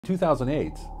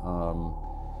2008,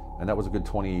 and that was a good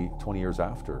 20 years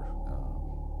after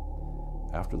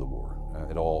the war.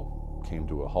 It all came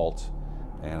to a halt,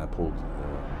 and I pulled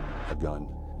a gun.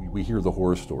 We hear the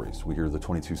horror stories. We hear the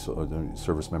 22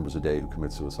 service members a day who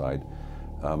commit suicide.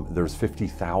 There's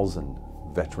 50,000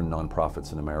 veteran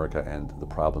nonprofits in America, and the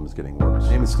problem is getting worse.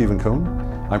 My name is Kuhn.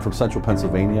 I'm from central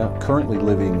Pennsylvania, currently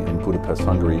living in Budapest,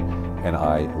 Hungary, and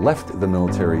I left the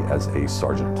military as a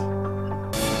sergeant.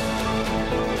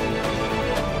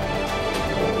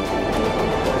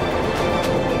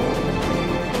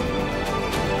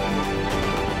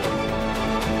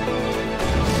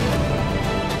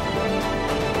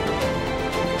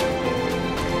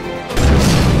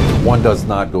 One does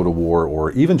not go to war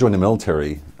or even join the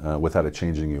military without it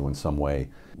changing you in some way.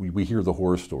 We hear the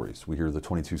horror stories. We hear the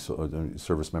 22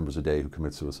 service members a day who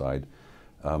commit suicide.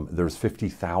 There's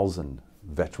 50,000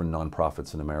 veteran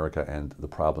nonprofits in America, and the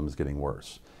problem is getting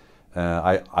worse.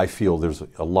 I feel there's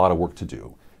a lot of work to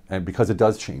do, and because it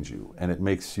does change you, and it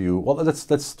makes you, well,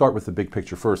 let's start with the big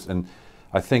picture first. And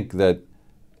I think that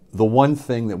the one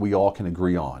thing that we all can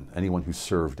agree on, anyone who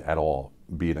served at all,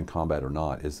 be it in combat or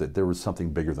not, is that there was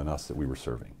something bigger than us that we were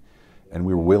serving. And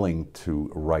we were willing to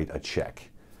write a check,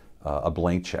 a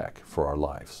blank check for our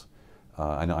lives.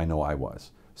 And I know I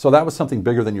was. So that was something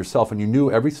bigger than yourself, and you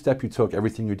knew every step you took,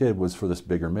 everything you did was for this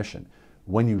bigger mission.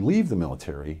 When you leave the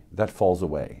military, that falls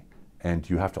away, and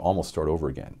you have to almost start over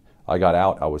again. I got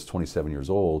out, I was 27 years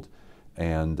old,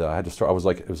 and I had to start,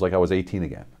 it was like I was 18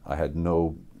 again. I had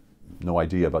no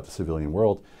idea about the civilian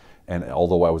world. And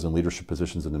although I was in leadership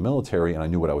positions in the military and I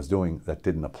knew what I was doing, that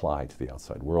didn't apply to the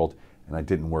outside world. And I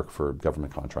didn't work for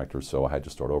government contractors, so I had to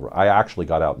start over. I actually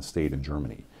got out and stayed in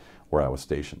Germany, where I was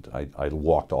stationed. I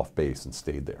walked off base and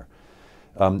stayed there.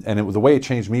 The way it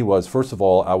changed me was, first of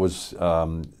all,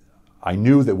 I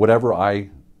knew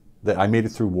that that I made it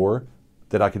through war,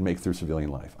 that I could make through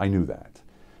civilian life. I knew that.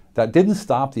 That didn't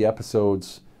stop the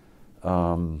episodes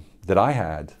that I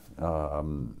had,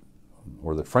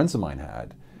 or that friends of mine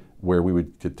had, where we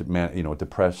would get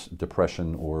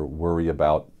depression or worry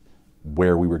about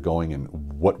where we were going and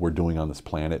what we're doing on this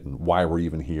planet and why we're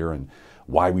even here and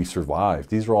why we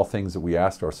survived. These are all things that we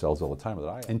ask ourselves all the time.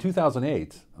 In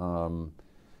 2008, and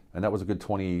that was a good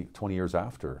 20 years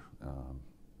after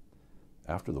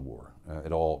the war,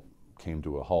 it all came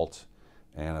to a halt,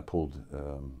 and I pulled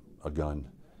a gun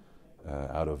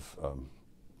out of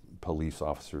police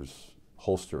officer's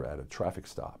holster at a traffic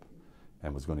stop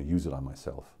and was going to use it on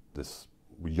myself. This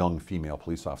young female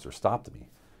police officer stopped me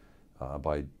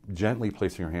by gently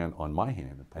placing her hand on my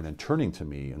hand and then turning to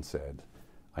me and said,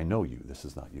 "I know you, this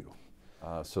is not you."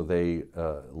 So they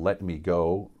let me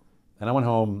go, and I went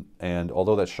home, and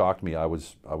although that shocked me, I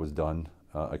was done.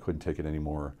 I couldn't take it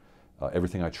anymore.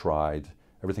 Everything I tried,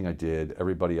 everything I did,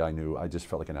 everybody I knew, I just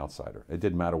felt like an outsider. It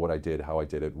didn't matter what I did, how I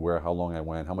did it, how long I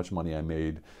went, how much money I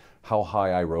made, how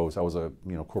high I rose. I was a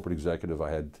corporate executive.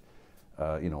 I had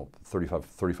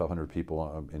 3,500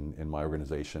 people in my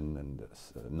organization and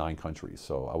 9 countries.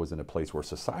 So I was in a place where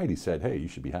society said, "Hey, you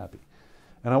should be happy,"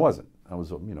 and I wasn't. I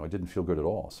didn't feel good at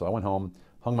all. So I went home,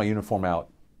 hung my uniform out,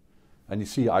 and you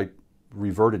see, I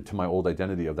reverted to my old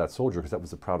identity of that soldier, because that was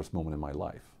the proudest moment in my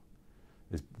life,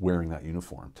 is wearing that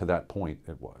uniform. To that point,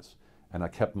 it was, and I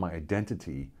kept my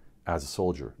identity as a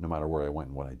soldier, no matter where I went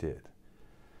and what I did,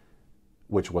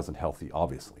 which wasn't healthy,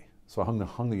 obviously. So I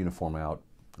hung the uniform out.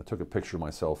 I took a picture of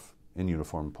myself in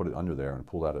uniform, put it under there, and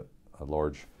pulled out a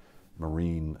large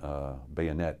marine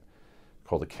bayonet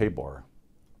called a K-bar.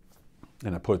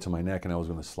 And I put it to my neck, and I was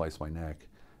going to slice my neck,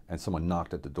 and someone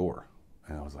knocked at the door.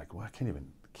 And I was like, well, I can't even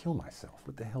kill myself.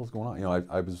 What the hell's going on?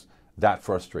 I was that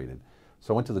frustrated.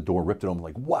 So I went to the door, ripped it open,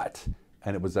 like, what?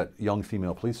 And it was that young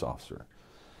female police officer.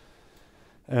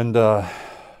 And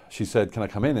she said, "Can I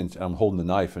come in?" And I'm holding the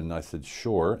knife, and I said,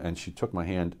 "Sure." And she took my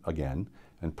hand again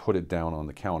and put it down on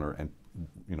the counter and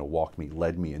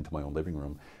led me into my own living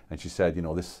room. And she said,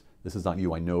 this is not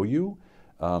you, I know you.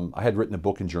 I had written a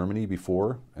book in Germany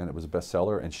before, and it was a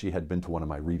bestseller, and she had been to one of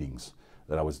my readings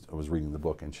that I was reading the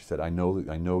book, and she said, I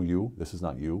know you, this is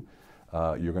not you.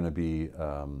 You're going to be,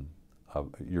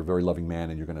 you're a very loving man,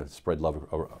 and you're going to spread love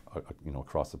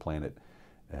across the planet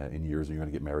in years, and you're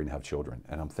going to get married and have children.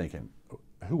 And I'm thinking,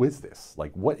 who is this?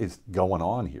 Like, what is going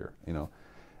on here,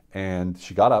 And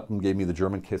she got up and gave me the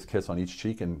German kiss on each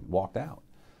cheek and walked out.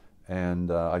 And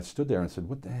I stood there and said,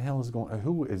 "What the hell is going on?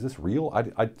 Who is this real?" I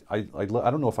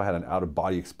don't know if I had an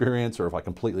out-of-body experience or if I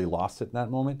completely lost it in that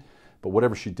moment. But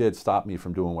whatever she did stopped me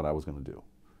from doing what I was going to do.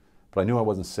 But I knew I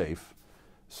wasn't safe,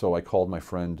 so I called my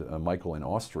friend Michael in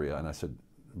Austria, and I said,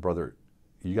 "Brother,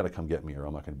 you got to come get me, or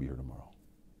I'm not going to be here tomorrow."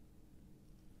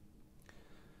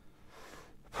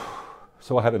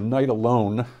 So I had a night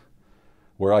alone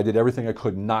where I did everything I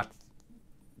could not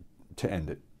to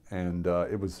end it. And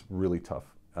it was really tough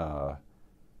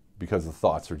because the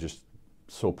thoughts are just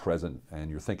so present,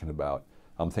 and I'm thinking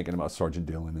about Sergeant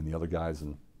Dillon and the other guys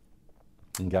and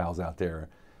gals out there.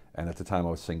 And at the time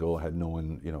I was single, I had no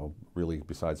one, really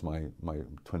besides my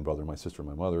twin brother, my sister,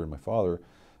 my mother, and my father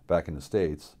back in the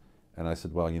States. And I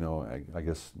said, well, I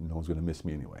guess no one's going to miss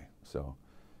me anyway. So